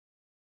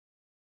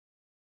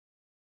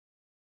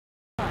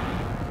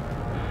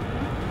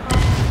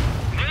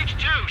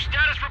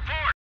Status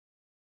report!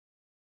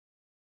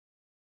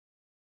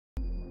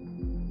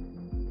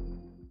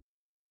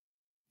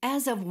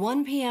 As of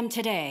 1 p.m.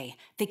 today,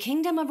 the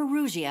Kingdom of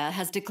Erusia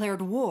has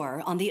declared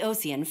war on the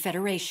Osean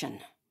Federation.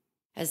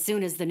 As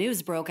soon as the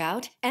news broke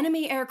out,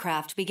 enemy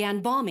aircraft began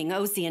bombing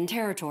Osean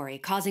territory,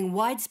 causing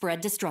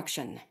widespread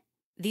destruction.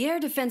 The Air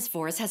Defense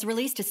Force has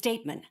released a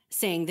statement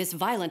saying this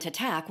violent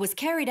attack was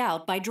carried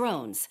out by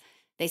drones.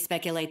 They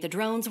speculate the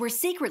drones were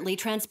secretly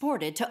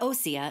transported to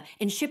Osea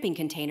in shipping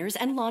containers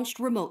and launched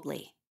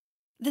remotely.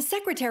 The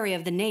Secretary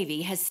of the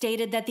Navy has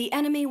stated that the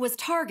enemy was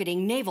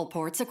targeting naval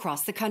ports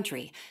across the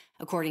country.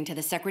 According to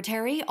the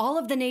Secretary, all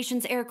of the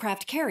nation's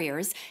aircraft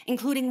carriers,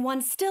 including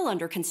one still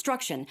under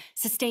construction,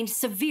 sustained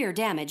severe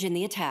damage in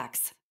the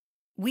attacks.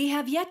 We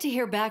have yet to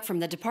hear back from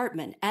the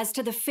department as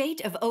to the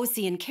fate of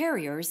Osean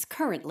carriers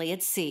currently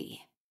at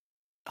sea.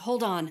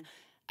 Hold on,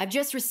 I've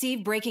just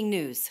received breaking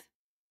news.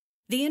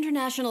 The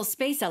International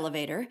Space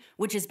Elevator,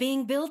 which is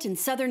being built in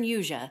southern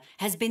Usea,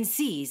 has been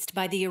seized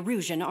by the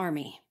Erusian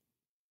army.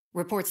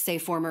 Reports say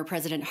former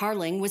President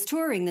Harling was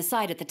touring the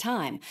site at the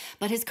time,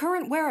 but his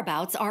current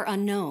whereabouts are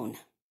unknown.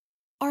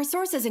 Our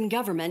sources in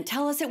government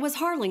tell us it was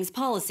Harling's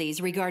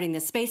policies regarding the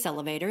space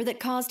elevator that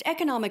caused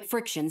economic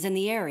frictions in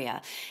the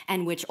area,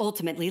 and which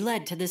ultimately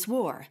led to this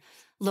war.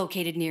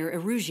 Located near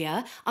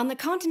Erusia, on the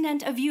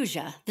continent of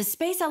Usea, the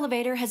space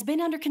elevator has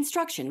been under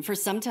construction for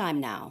some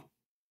time now.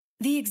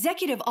 The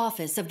Executive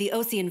Office of the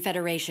Osean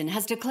Federation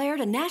has declared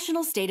a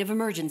national state of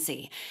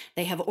emergency.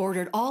 They have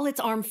ordered all its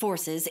armed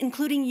forces,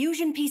 including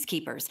Usian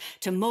peacekeepers,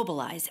 to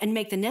mobilize and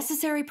make the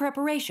necessary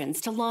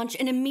preparations to launch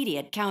an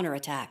immediate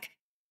counterattack.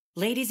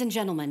 Ladies and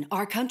gentlemen,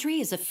 our country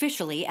is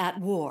officially at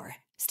war.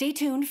 Stay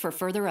tuned for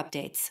further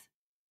updates.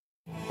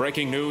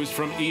 Breaking news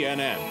from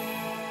ENN.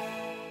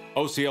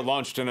 Osea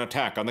launched an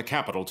attack on the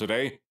capital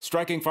today,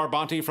 striking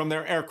Farbanti from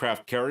their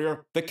aircraft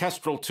carrier, the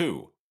Kestrel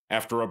II.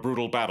 After a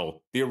brutal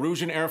battle, the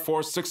Erusian Air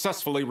Force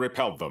successfully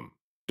repelled them.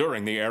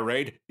 During the air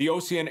raid, the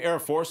Osean Air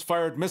Force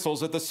fired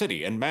missiles at the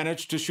city and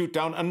managed to shoot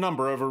down a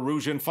number of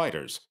Erusian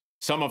fighters.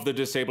 Some of the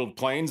disabled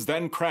planes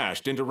then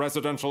crashed into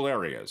residential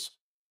areas.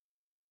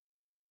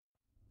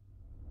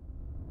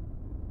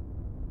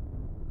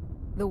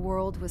 The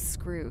world was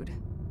screwed.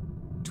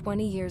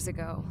 20 years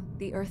ago,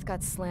 the Earth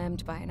got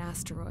slammed by an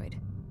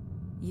asteroid.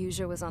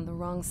 Usea was on the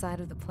wrong side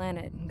of the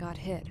planet and got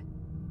hit.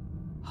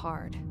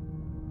 Hard.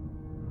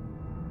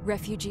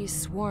 Refugees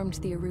swarmed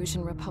the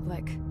Erusian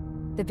Republic,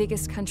 the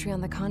biggest country on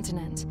the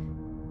continent,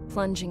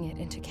 plunging it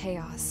into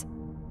chaos.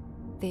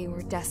 They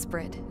were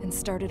desperate and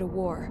started a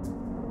war,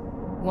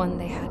 one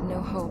they had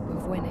no hope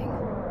of winning.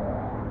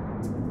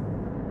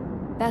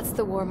 That's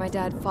the war my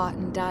dad fought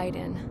and died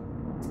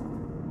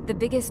in. The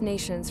biggest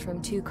nations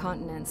from 2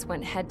 continents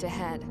went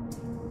head-to-head,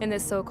 and the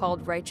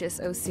so-called righteous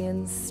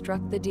Oseans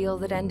struck the deal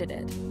that ended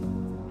it.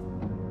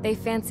 They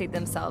fancied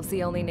themselves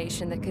the only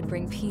nation that could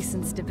bring peace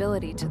and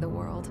stability to the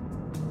world.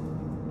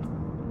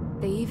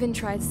 They even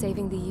tried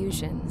saving the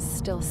Usians,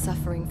 still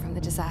suffering from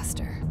the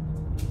disaster.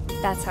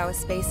 That's how a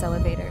space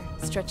elevator,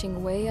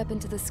 stretching way up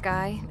into the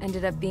sky,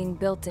 ended up being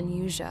built in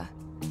Usea,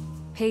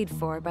 paid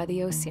for by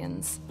the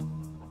Oseans.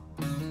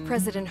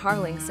 President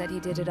Harling said he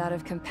did it out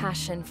of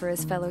compassion for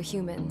his fellow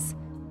humans.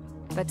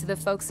 But to the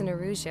folks in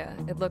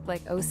Erusia, it looked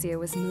like Osea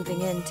was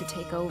moving in to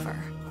take over.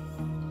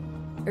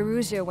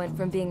 Erusia went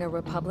from being a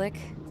republic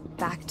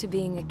back to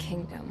being a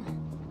kingdom.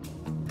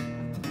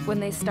 When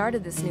they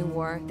started this new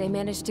war, they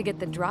managed to get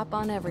the drop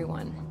on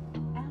everyone.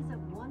 As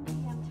of 1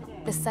 p.m.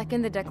 today, The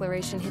second the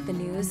declaration hit the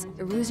news,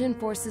 Erusian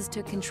forces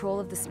took control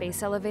of the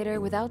space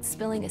elevator without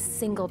spilling a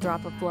single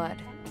drop of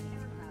blood.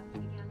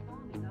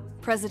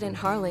 President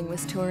Harling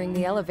was touring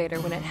the elevator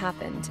when it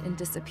happened and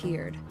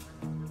disappeared.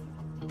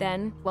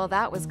 Then, while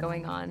that was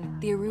going on,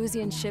 the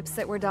Erusian ships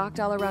that were docked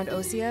all around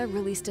Osea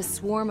released a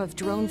swarm of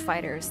drone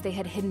fighters they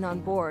had hidden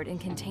on board in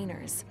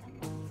containers.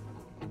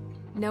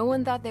 No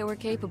one thought they were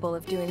capable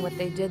of doing what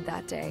they did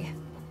that day.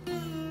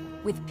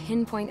 With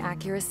pinpoint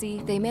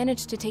accuracy, they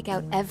managed to take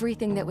out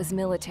everything that was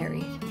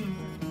military,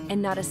 and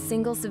not a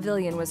single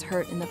civilian was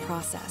hurt in the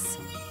process.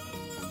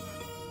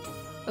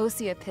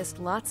 Osea pissed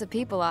lots of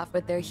people off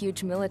with their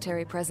huge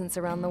military presence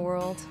around the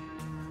world.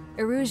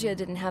 Erusia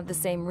didn't have the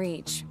same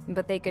reach,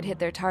 but they could hit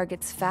their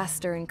targets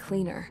faster and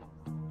cleaner.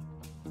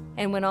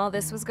 And when all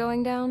this was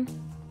going down,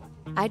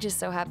 I just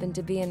so happened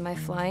to be in my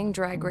flying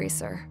drag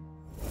racer.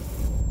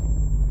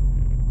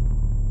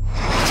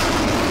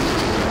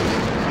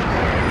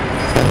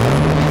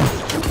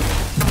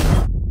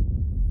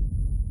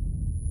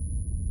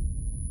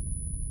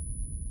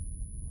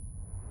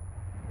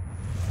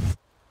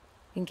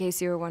 In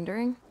case you were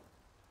wondering,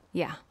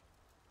 yeah,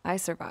 I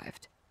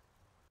survived.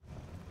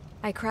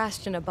 I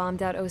crashed in a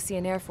bombed-out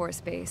Osean Air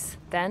Force base,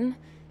 then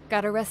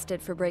got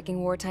arrested for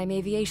breaking wartime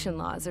aviation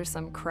laws or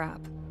some crap.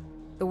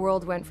 The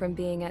world went from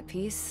being at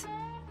peace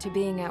to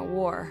being at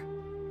war,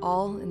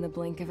 all in the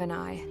blink of an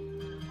eye.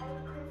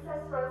 I'm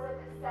Princess Rosa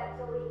Cassette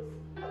Delete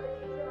of the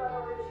Kingdom of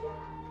Erusia.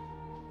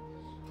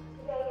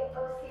 Today,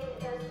 Osean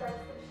airstrikes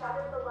have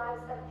shattered the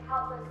lives of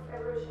countless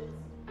Erusians.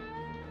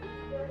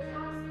 Their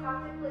attacks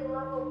practically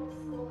leveled the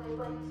school I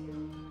went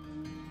to.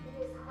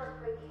 is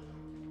heartbreaking.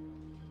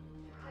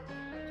 Tragic.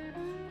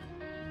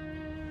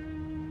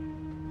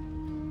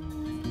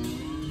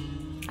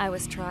 I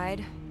was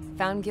tried,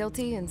 found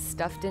guilty, and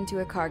stuffed into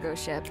a cargo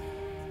ship.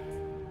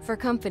 For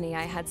company,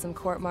 I had some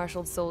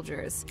court-martialed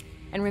soldiers.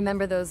 And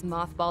remember those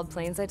mothballed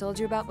planes I told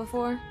you about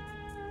before?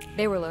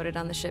 They were loaded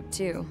on the ship,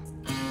 too.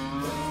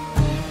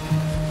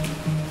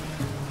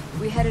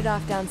 We headed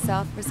off down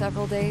south for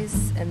several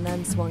days, and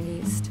then swung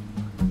east.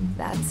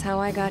 That's how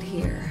I got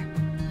here.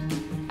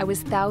 I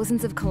was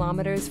thousands of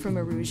kilometers from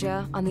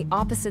Erusia, on the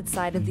opposite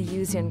side of the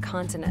Yuzian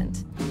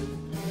continent.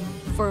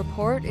 For a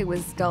port, it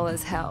was dull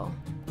as hell.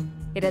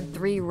 It had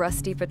 3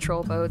 rusty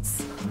patrol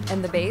boats,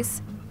 and the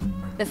base?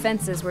 The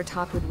fences were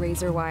topped with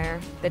razor wire,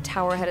 the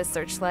tower had a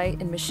searchlight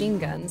and machine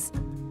guns,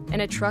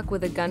 and a truck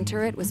with a gun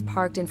turret was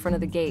parked in front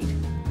of the gate.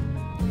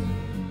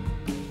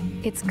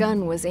 Its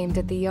gun was aimed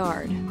at the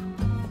yard.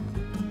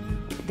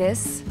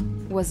 This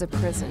was a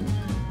prison.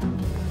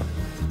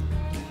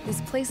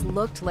 This place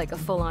looked like a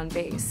full-on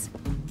base,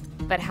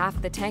 but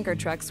half the tanker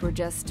trucks were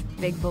just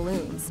big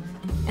balloons,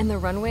 and the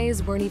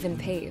runways weren't even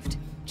paved,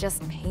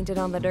 just painted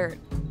on the dirt.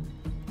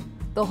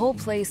 The whole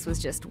place was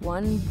just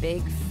one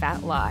big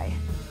fat lie.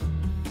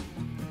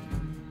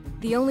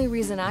 The only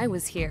reason I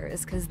was here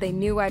is because they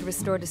knew I'd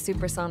restored a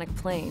supersonic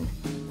plane.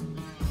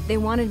 They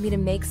wanted me to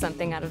make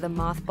something out of the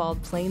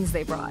mothballed planes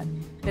they brought,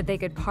 that they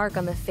could park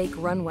on the fake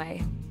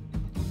runway.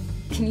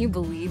 Can you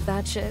believe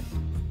that shit?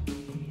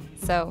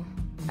 So,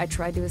 I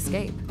tried to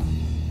escape.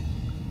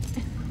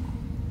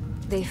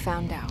 They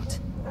found out,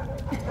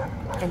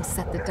 and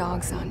set the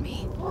dogs on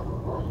me.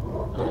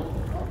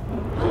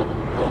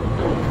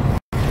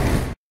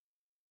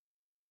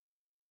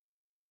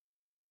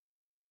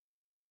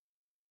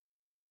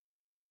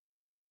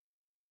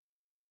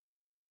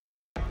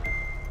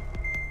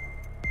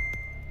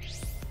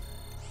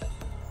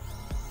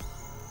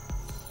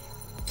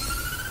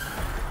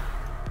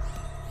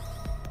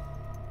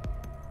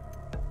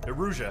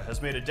 Erusia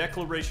has made a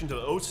declaration to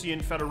the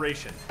Osean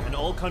Federation and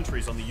all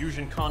countries on the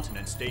Yuzian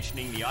continent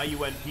stationing the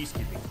IUN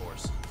peacekeeping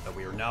force that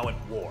we are now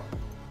at war.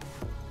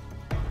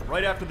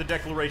 Right after the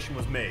declaration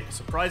was made,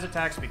 surprise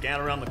attacks began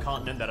around the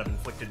continent that have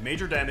inflicted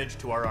major damage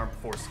to our armed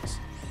forces.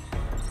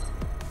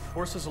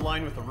 Forces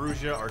aligned with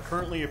Erusia are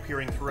currently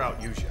appearing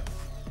throughout Yusia.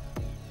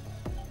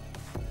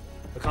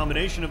 The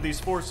combination of these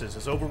forces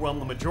has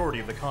overwhelmed the majority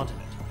of the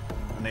continent,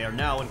 and they are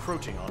now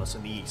encroaching on us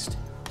in the east.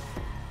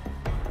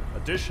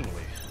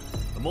 Additionally,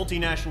 the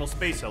multinational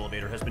space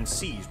elevator has been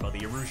seized by the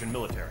Erusian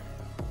military.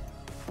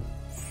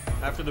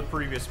 After the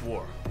previous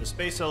war, the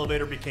space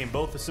elevator became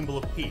both a symbol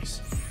of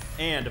peace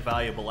and a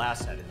valuable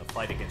asset in the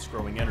fight against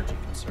growing energy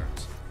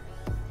concerns.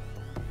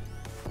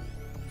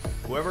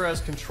 Whoever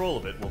has control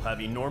of it will have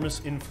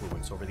enormous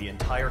influence over the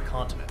entire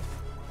continent.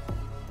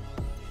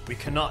 We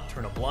cannot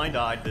turn a blind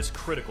eye to this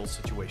critical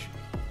situation.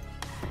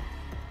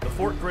 The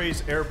Fort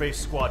Gray's Air Base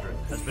Squadron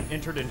has been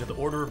entered into the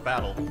order of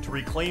battle to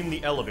reclaim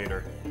the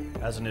elevator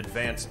as an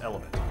advance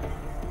element.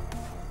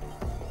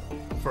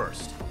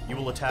 First, you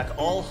will attack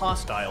all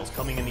hostiles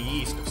coming in the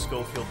east of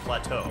Schofield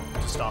Plateau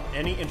to stop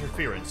any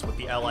interference with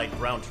the Allied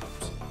ground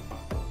troops.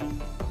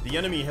 The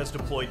enemy has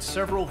deployed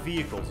several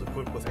vehicles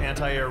equipped with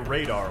anti-air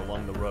radar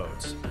along the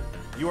roads.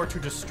 You are to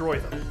destroy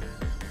them.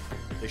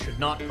 They should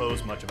not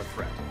pose much of a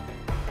threat.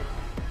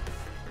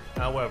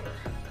 However,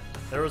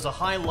 there is a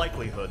high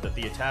likelihood that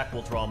the attack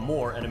will draw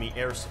more enemy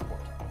air support.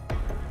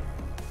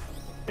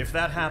 If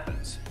that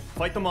happens,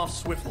 fight them off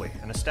swiftly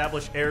and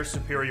establish air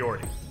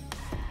superiority.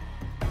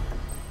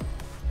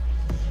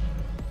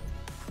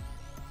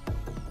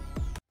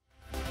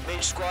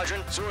 Mage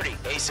Squadron, sortie,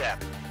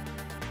 ASAP.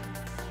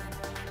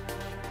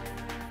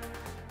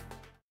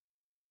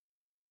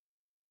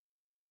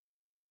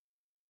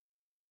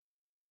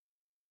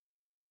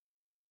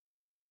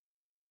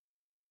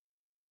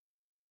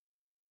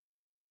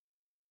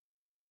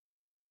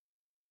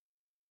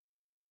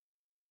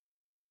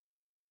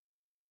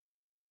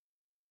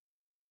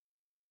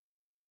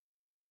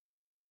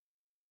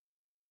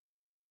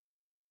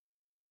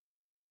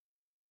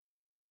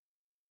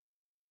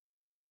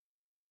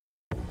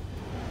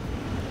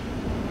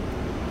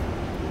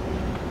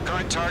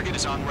 Current target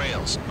is on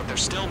rails, but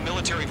there's still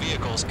military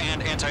vehicles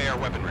and anti-air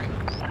weaponry.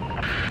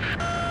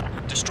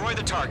 Destroy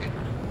the target.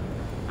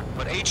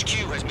 But HQ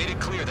has made it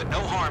clear that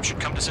no harm should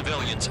come to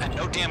civilians and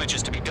no damage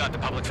is to be done to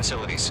public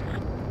facilities.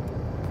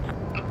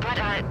 But,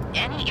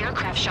 any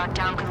aircraft shot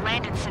down could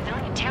land in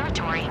civilian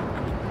territory.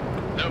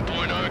 No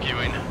point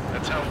arguing.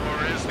 That's how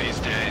war is these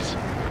days.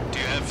 Do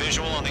you have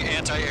visual on the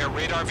anti-air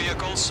radar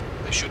vehicles?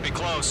 They should be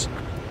close.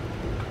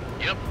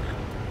 Yep.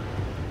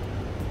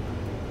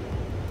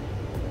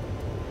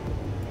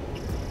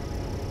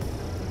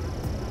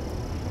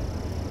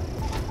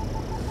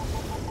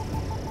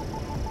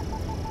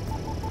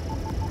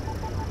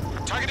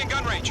 Targeting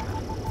gun range.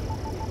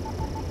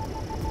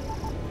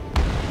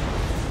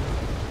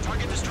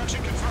 Target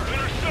destruction confirmed.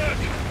 Intercept!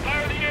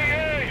 Fire the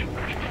AA!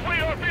 Flee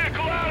our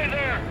vehicle out of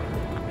there!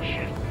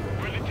 Shit,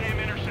 where are the damn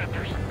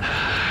interceptors?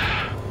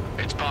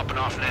 It's popping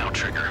off now,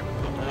 Trigger.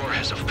 The war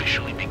has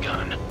officially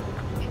begun.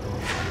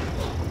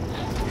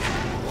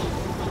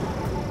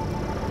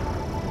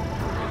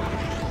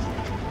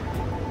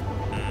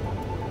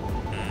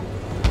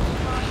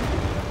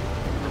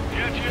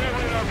 anti-air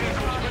radar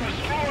vehicle's been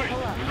destroyed.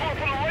 We're going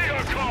for the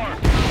radar car.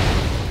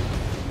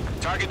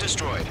 Target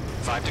destroyed.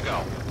 5 to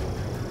go.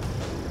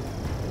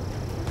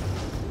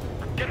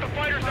 Get the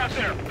fighters out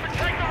there.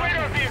 Protect the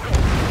radar vehicle.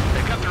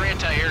 They've got their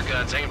anti-air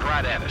guns aimed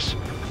right at us.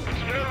 It's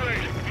an air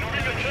raid. We're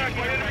being attacked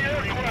by enemy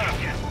aircraft.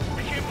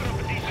 We can't put up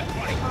a decent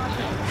fight.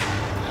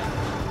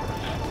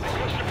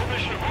 Requesting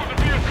permission to move the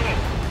vehicle.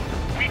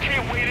 We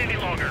can't wait any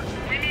longer.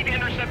 We need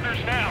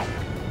interceptors now.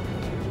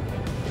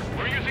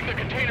 We're using the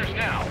containers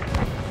now.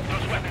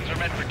 Those weapons are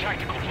meant for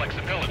tactical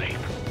flexibility.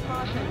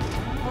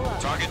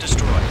 Target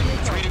destroyed.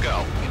 3 to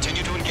go.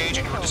 Continue to engage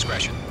at your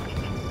discretion.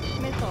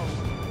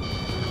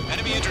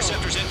 Enemy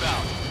interceptors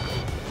inbound.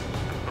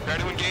 Prepare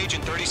to engage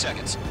in 30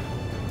 seconds.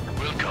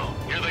 Wilco,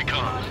 here they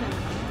come.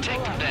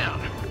 Take them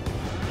down.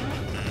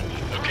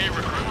 Okay,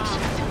 recruits.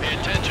 Pay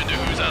attention to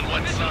who's on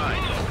what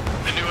side.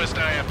 The newest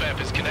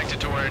IFF is connected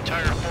to our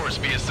entire force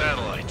via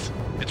satellites.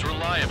 It's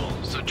reliable,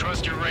 so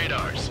trust your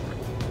radars.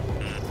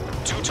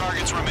 2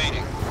 targets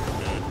remaining.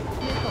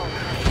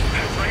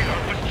 That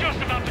radar was just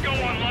about to go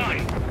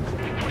online.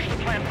 We pushed the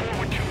plan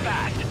forward too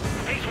fast. The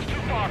base was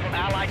too far from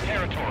Allied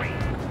territory.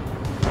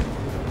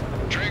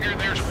 Trigger,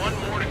 there's one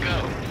more to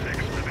go. 6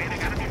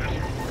 remaining enemy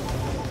missiles.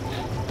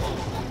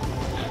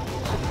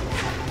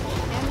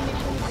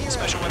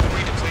 Special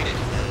weaponry depleted.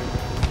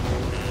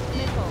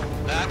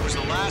 That was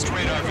the last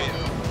radar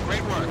vehicle.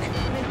 Great work.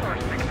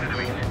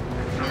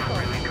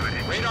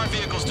 Radar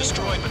vehicle's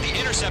destroyed, but the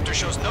interceptor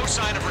shows no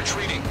sign of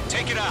retreating.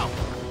 Take it out.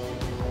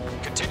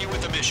 Continue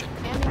with the mission.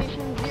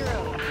 Ammunition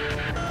 0.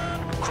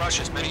 Crush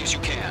as many as you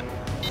can.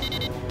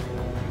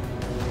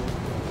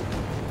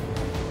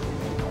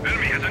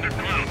 Enemy has entered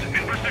clouds. In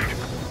pursuit.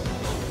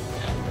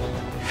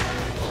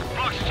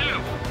 Fox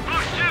 2!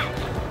 Fox 2!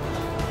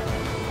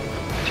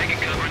 Taking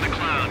cover in the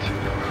clouds.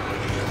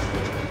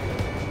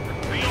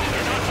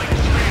 They're not like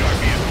this radar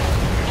vehicle.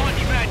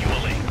 Launch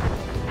manually.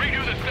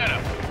 Redo the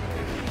setup.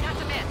 Not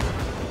a miss.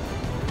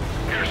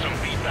 Here's some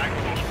feedback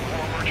from those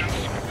war merchants.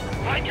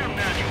 Write your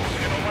manuals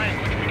in a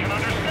language we can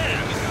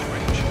understand.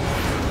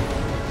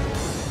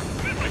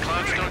 The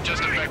clouds don't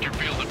just affect your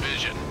field of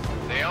vision.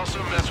 They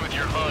also mess with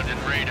your HUD and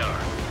radar.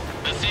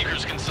 The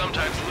Seekers can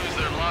sometimes lose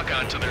their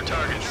lock-on to their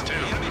targets, too.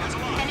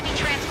 Enemy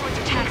transports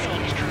are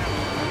taxiing.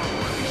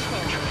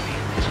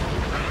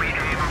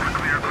 Aim over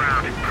clear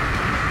ground.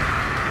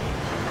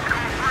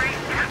 Call 3,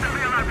 get the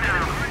wheel up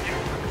now.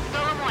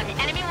 Golem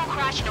 1, enemy will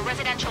crash in a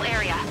residential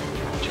area.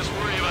 Just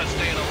worry about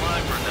staying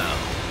alive for now.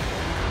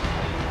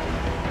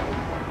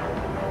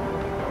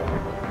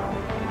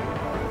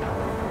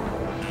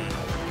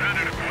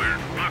 Bandit acquired.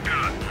 Lock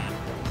on.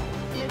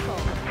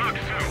 Fox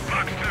 2,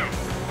 Fox 2.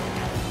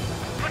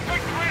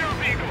 Protect the radar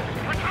vehicle.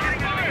 Return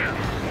fire.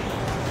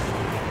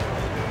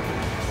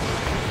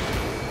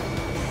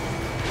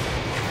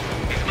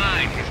 He's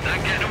mine. He's not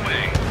getting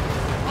away.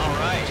 All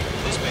right.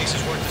 This base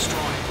is worth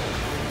destroying.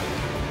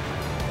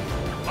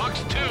 Fox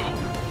 2!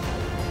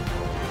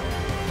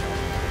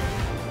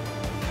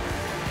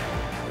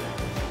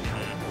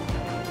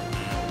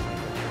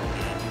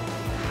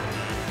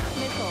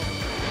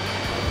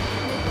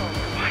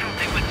 Why don't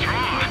they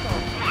withdraw?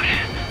 What?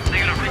 They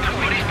gonna bring their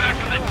buddies back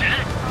from the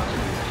dead?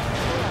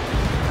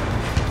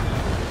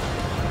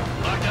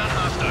 Lockdown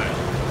hostile.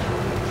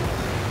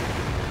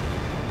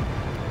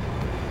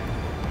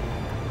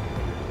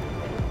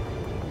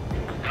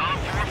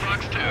 Column 4,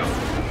 Fox 2.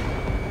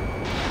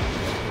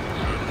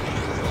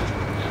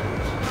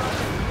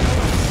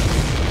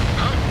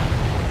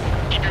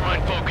 Keep your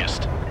mind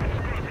focused.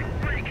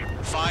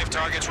 5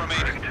 targets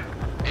remaining.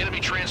 Enemy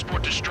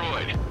transport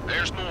destroyed.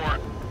 There's more.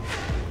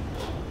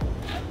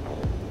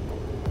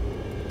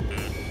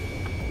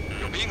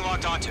 You're being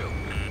locked onto.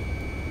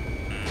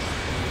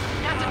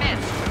 Not to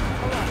miss.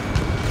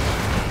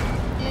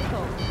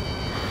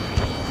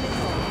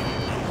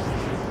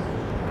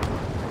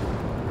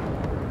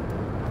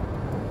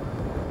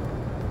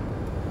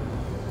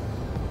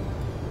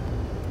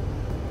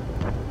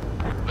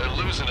 They're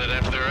losing it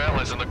after their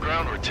allies on the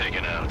ground were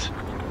taken out.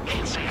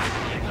 Can't say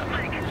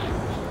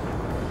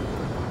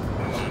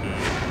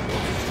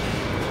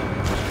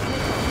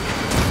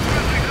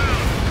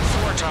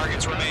Four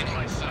targets remaining.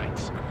 My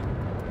sights.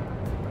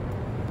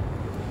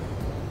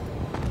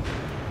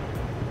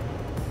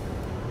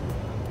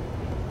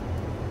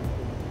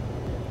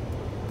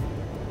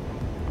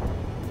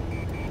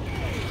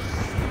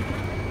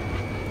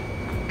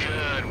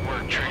 Good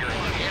work, Trigger.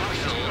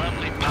 Here's a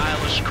lovely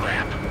pile of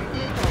scrap.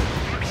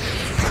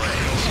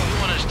 You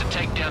want us to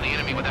take down the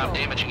enemy without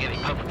damaging any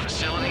public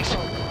facilities?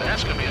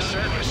 That's gonna be a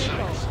service.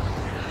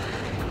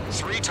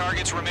 3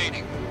 targets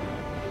remaining.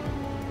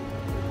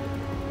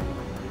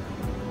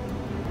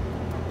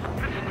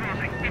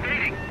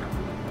 Evading.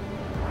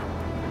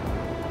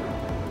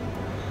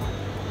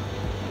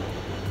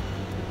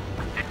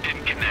 It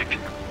didn't connect.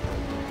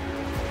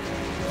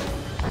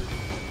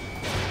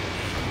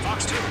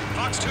 Fox 2,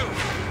 Fox 2.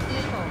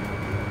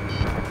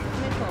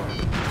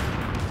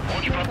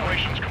 Launch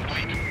preparations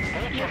complete.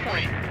 Bolts are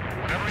free.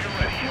 Whenever you're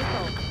ready.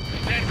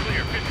 Stand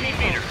clear, 15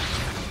 meters.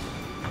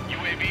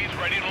 UAVs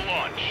ready to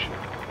launch.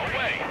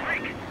 Away.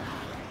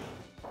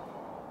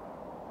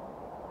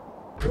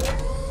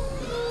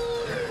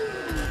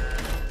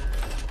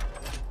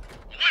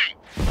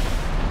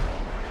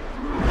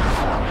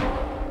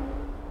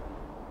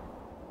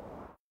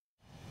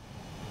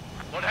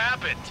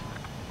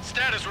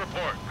 status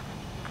report.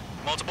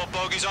 Multiple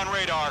bogies on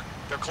radar.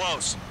 They're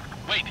close.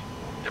 Wait,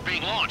 they're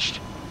being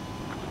launched.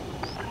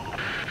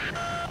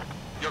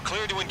 You're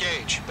clear to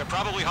engage. They're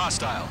probably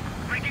hostile.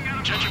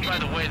 Judging by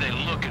the way they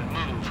look and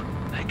move,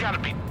 they gotta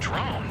be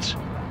drones.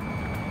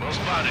 Well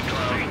spotted,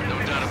 Cloud. No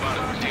doubt about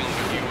it, we're dealing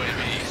with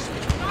UAVs.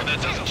 But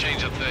that doesn't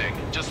change a thing.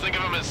 Just think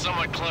of them as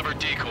somewhat clever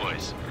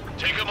decoys.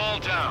 Take them all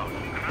down.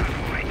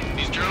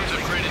 These drones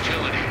have great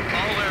agility.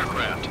 All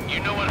aircraft.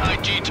 You know what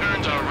high G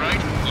turns are, right?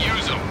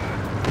 Use them.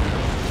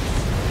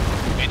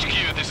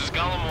 HQ, this is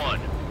Golem 1.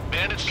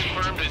 Bandits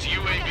confirmed as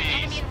UAVs.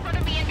 Enemy in front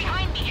of me and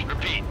behind me.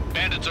 Repeat,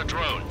 bandits are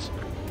drones.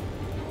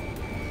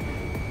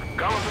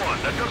 Golem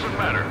 1, that doesn't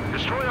matter.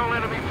 Destroy all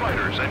enemy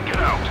fighters and get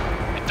out.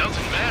 It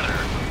doesn't matter.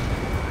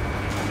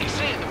 He's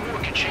saying the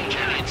war can change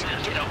any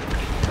instant, you know.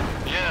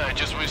 Yeah, I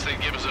just wish they'd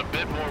give us a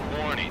bit more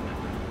warning.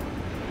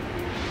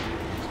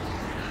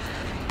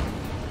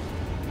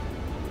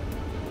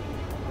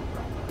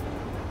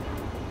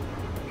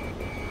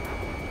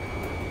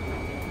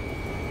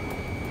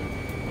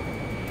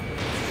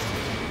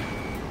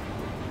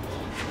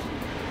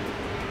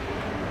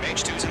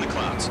 H2's in the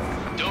clouds.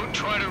 Don't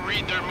try to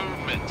read their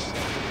movements.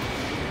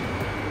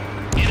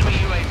 Enemy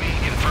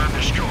UAV confirmed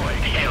destroyed.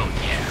 Hell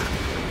yeah.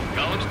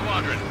 Golem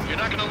Squadron, you're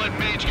not gonna let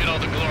Mage get all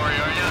the glory,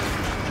 are ya?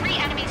 3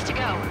 enemies to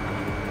go.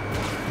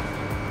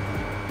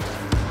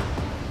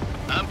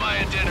 I'm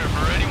buying dinner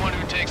for anyone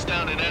who takes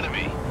down an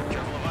enemy.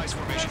 Careful of ice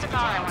formation There's a in the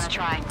bar I want clouds. to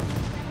try.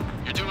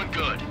 You're doing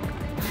good.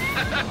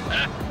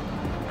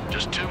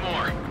 Just 2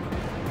 more.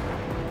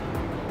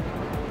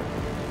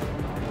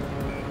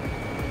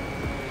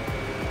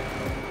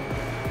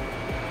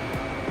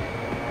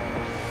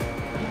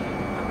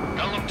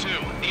 Golem 2,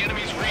 the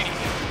enemy's reading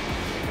you.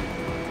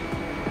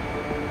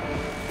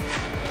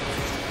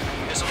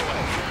 Missile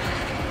away.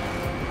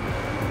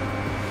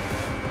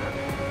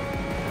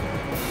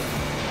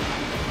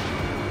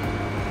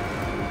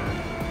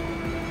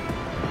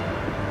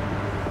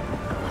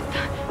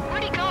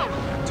 Where'd he go?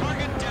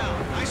 Target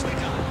down. Nicely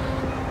done.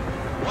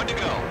 1 to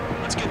go.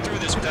 Let's get through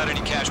this without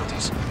any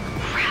casualties.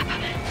 Crap.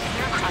 The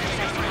aircraft is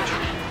icing up.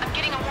 I'm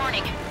getting a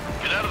warning.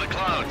 Get out of the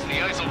clouds,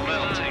 the ice will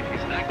melt.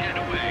 He's not getting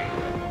away.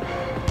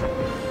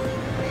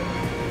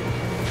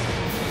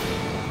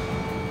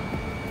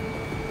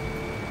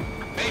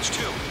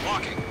 H2,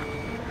 walking.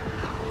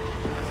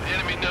 The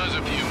enemy knows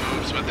a few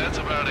moves, but that's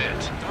about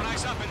it. Don't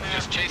ice up in there.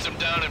 Just chase him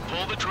down and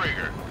pull the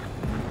trigger.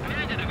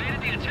 Bandit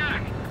evaded the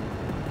attack.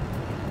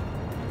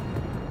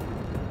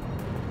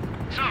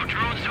 So,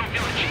 drones don't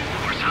feel the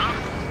G-force, huh?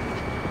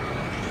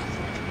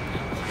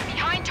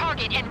 Behind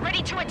target and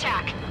ready to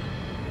attack.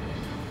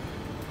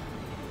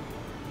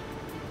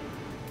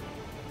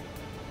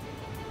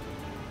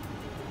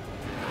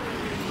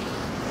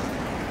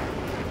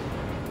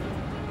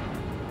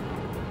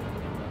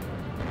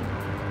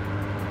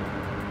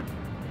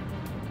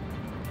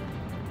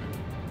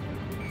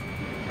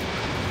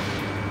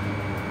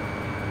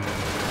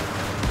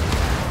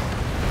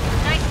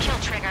 Nice kill,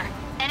 Trigger.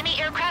 Enemy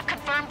aircraft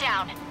confirmed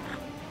down.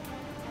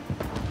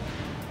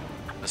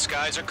 The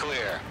skies are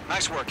clear.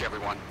 Nice work,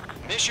 everyone.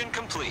 Mission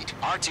complete.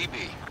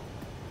 RTB.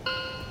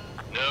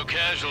 No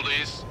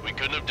casualties. We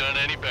couldn't have done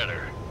any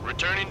better.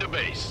 Returning to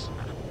base.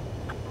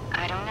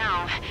 I don't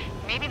know.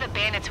 Maybe the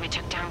bandits we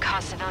took down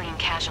caused civilian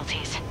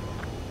casualties.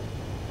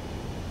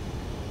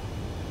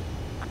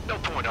 No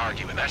point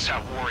arguing. That's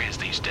how war is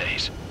these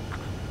days.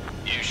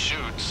 You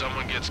shoot,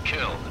 someone gets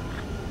killed.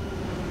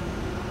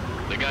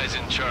 The guys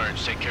in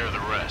charge take care of the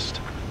rest.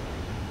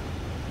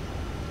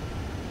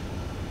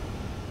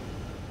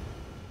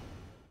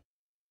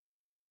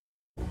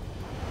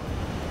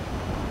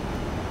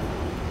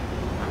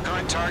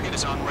 Current target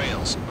is on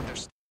rails, but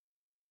there's...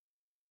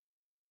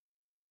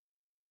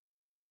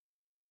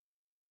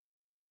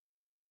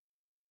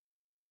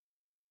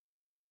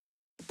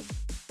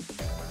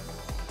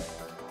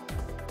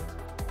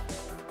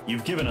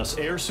 You've given us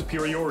air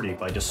superiority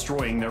by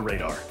destroying their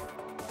radar.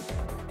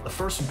 The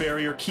first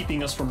barrier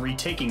keeping us from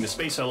retaking the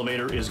space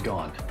elevator is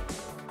gone.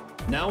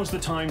 Now is the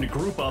time to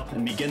group up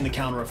and begin the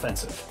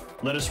counteroffensive.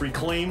 Let us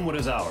reclaim what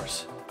is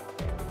ours.